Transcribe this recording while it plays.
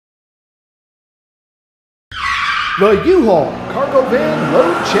The U-Haul Cargo Van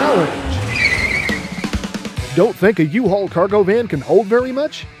Load Challenge. Don't think a U-Haul cargo van can hold very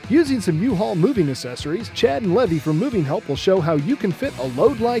much? Using some U-Haul moving accessories, Chad and Levy from Moving Help will show how you can fit a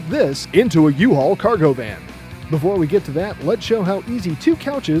load like this into a U-Haul cargo van. Before we get to that, let's show how easy 2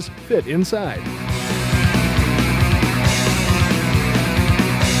 couches fit inside.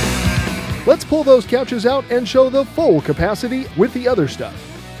 Let's pull those couches out and show the full capacity with the other stuff.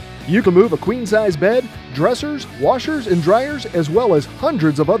 You can move a queen-size bed, dressers, washers, and dryers, as well as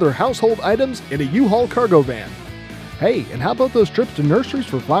hundreds of other household items in a U-Haul cargo van. Hey, and how about those trips to nurseries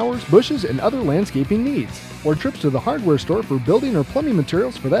for flowers, bushes, and other landscaping needs? Or trips to the hardware store for building or plumbing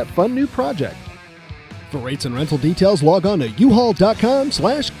materials for that fun new project? For rates and rental details, log on to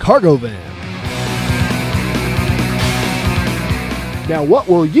uhaul.com/cargovan. Now what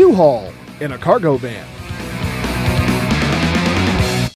will you haul in a cargo van?